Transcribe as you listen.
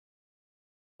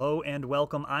Hello and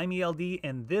welcome. I'm ELD,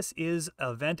 and this is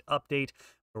Event Update,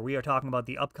 where we are talking about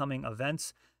the upcoming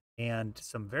events and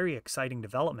some very exciting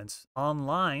developments.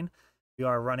 Online, we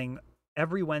are running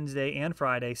every Wednesday and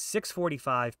Friday,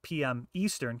 6:45 p.m.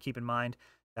 Eastern. Keep in mind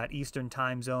that Eastern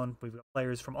time zone. We've got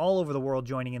players from all over the world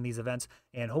joining in these events,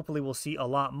 and hopefully we'll see a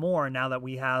lot more now that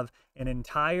we have an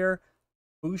entire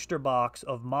booster box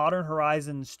of Modern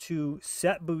Horizons 2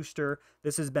 set booster.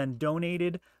 This has been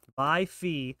donated by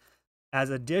fee as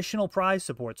additional prize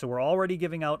support. So we're already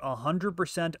giving out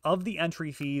 100% of the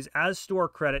entry fees as store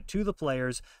credit to the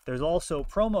players. There's also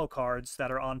promo cards that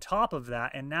are on top of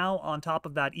that. And now on top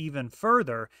of that even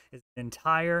further is an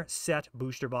entire set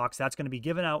booster box. That's going to be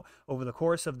given out over the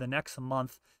course of the next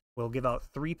month. We'll give out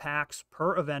 3 packs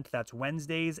per event. That's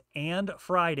Wednesdays and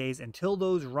Fridays until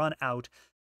those run out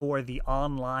for the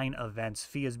online events.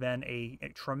 Fee has been a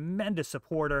tremendous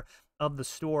supporter of the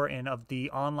store and of the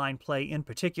online play in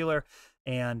particular.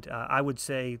 And I would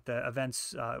say the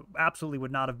events absolutely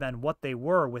would not have been what they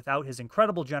were without his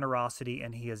incredible generosity.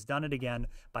 And he has done it again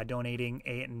by donating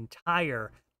an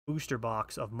entire booster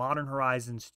box of Modern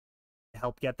Horizons to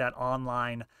help get that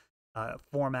online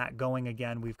format going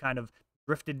again. We've kind of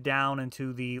drifted down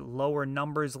into the lower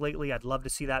numbers lately. I'd love to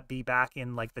see that be back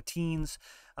in like the teens.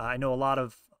 I know a lot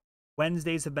of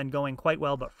Wednesdays have been going quite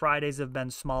well, but Fridays have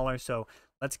been smaller. So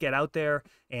let's get out there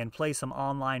and play some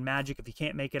online Magic. If you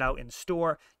can't make it out in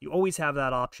store, you always have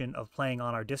that option of playing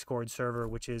on our Discord server,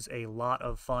 which is a lot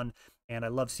of fun. And I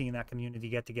love seeing that community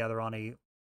get together on a,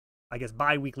 I guess,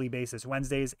 bi-weekly basis,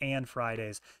 Wednesdays and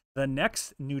Fridays. The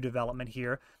next new development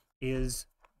here is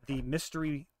the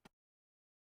Mystery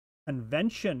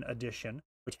Convention Edition,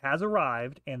 which has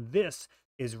arrived, and this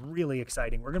is really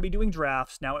exciting. We're going to be doing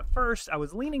drafts. Now, at first, I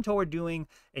was leaning toward doing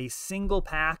a single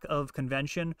pack of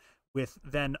Convention with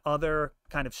then other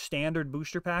kind of standard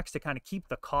booster packs to kind of keep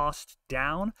the cost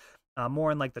down,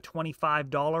 more in like the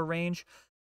 $25 range.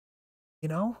 You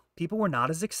know, people were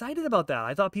not as excited about that.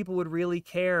 I thought people would really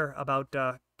care about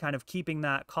kind of keeping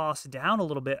that cost down a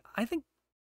little bit. I think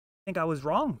I was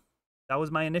wrong. That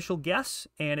was my initial guess,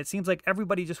 and it seems like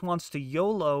everybody just wants to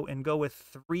YOLO and go with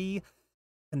 3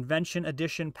 Convention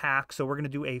Edition packs. So we're going to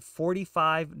do a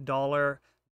 $45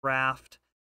 draft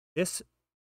this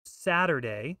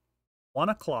Saturday, 1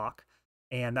 o'clock,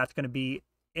 and that's going to be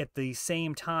at the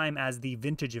same time as the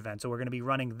Vintage event. So we're going to be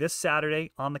running this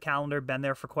Saturday on the calendar. Been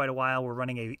there for quite a while. We're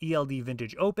running a ELD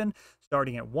Vintage Open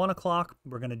starting at 1 o'clock.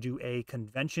 We're going to do a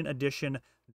Convention Edition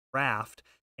draft.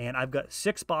 And I've got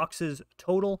 6 boxes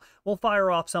total. We'll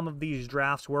fire off some of these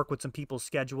drafts, work with some people's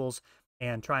schedules,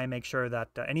 and try and make sure that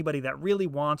anybody that really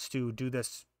wants to do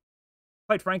this,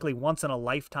 quite frankly, once in a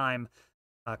lifetime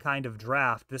kind of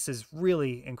draft, this is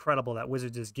really incredible that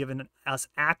Wizards has given us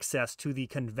access to the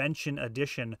Convention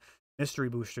Edition mystery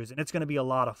boosters, and it's going to be a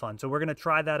lot of fun. So we're going to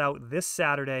try that out this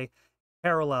Saturday,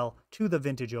 parallel to the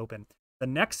Vintage Open. The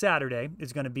next Saturday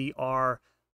is going to be our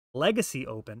Legacy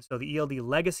Open, so the ELD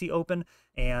Legacy Open,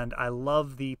 and I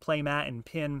love the playmat and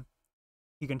pin.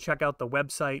 You can check out the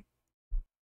website.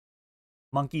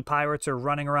 Monkey pirates are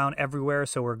running around everywhere,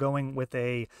 so we're going with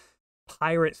a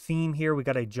pirate theme here. We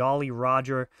got a Jolly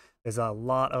Roger. There's a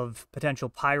lot of potential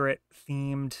pirate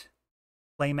themed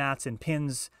playmats and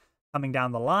pins coming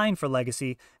down the line for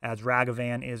Legacy, as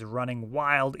Ragavan is running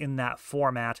wild in that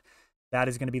format. That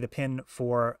is going to be the pin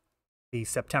for the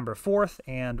September 4th,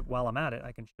 and while I'm at it,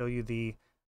 I can show you the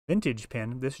Vintage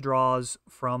pin. This draws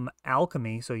from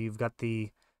Alchemy, so you've got the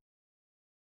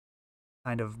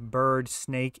kind of bird,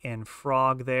 snake, and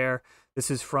frog there. This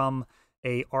is from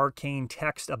a arcane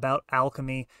text about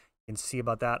alchemy. You can see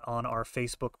about that on our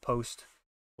Facebook post.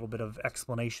 A little bit of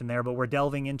explanation there, but we're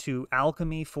delving into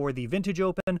alchemy for the Vintage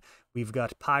Open. We've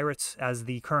got pirates as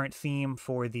the current theme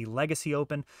for the Legacy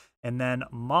Open, and then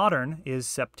Modern is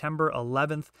September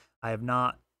 11th. I have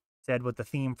not said what the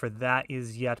theme for that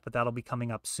is yet, but that'll be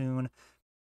coming up soon.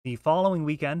 The following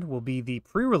weekend will be the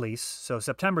pre-release, so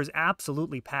September is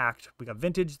absolutely packed. We got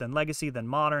Vintage, then Legacy, then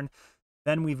Modern.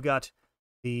 Then we've got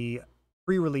the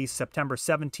pre-release September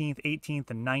 17th,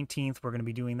 18th, and 19th. We're going to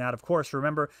be doing that. Of course,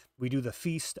 remember, we do the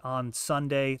Feast on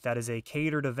Sunday. That is a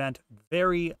catered event,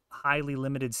 very highly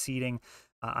limited seating.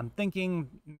 I'm thinking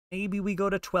maybe we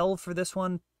go to 12 for this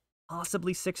one,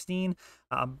 possibly 16.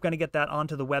 I'm going to get that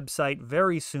onto the website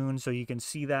very soon so you can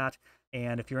see that.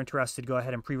 And if you're interested, go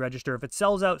ahead and pre-register. If it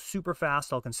sells out super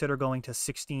fast, I'll consider going to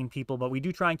 16 people. But we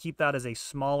do try and keep that as a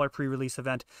smaller pre-release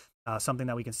event, something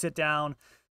that we can sit down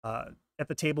at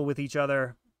the table with each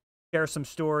other, share some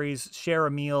stories, share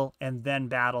a meal, and then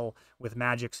battle with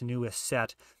Magic's newest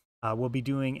set. We'll be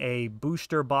doing a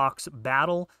booster box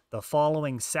battle the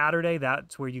following Saturday.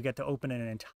 That's where you get to open an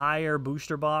entire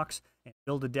booster box and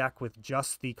build a deck with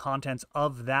just the contents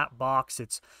of that box.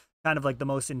 It's kind of like the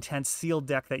most intense sealed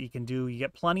deck that you can do. You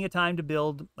get plenty of time to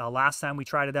build. Last time we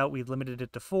tried it out, we limited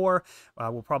it to 4.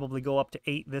 We'll probably go up to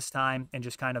 8 this time and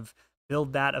just kind of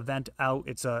build that event out.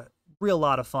 It's a real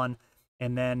lot of fun.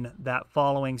 And then that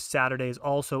following Saturday is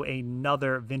also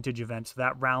another vintage event. So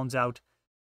that rounds out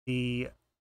the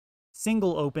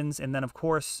single opens. And then, of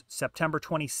course, September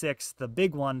 26th, the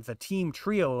big one, the Team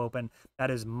Trio Open. That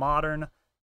is Modern,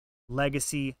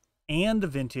 Legacy, and the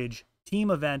Vintage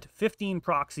team event, 15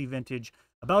 proxy vintage,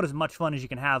 about as much fun as you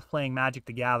can have playing Magic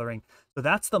the Gathering. So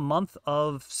that's the month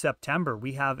of September.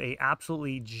 We have a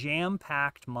absolutely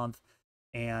jam-packed month,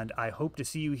 and I hope to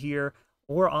see you here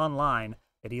or online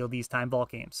at ELD's Time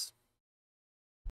Vault Games.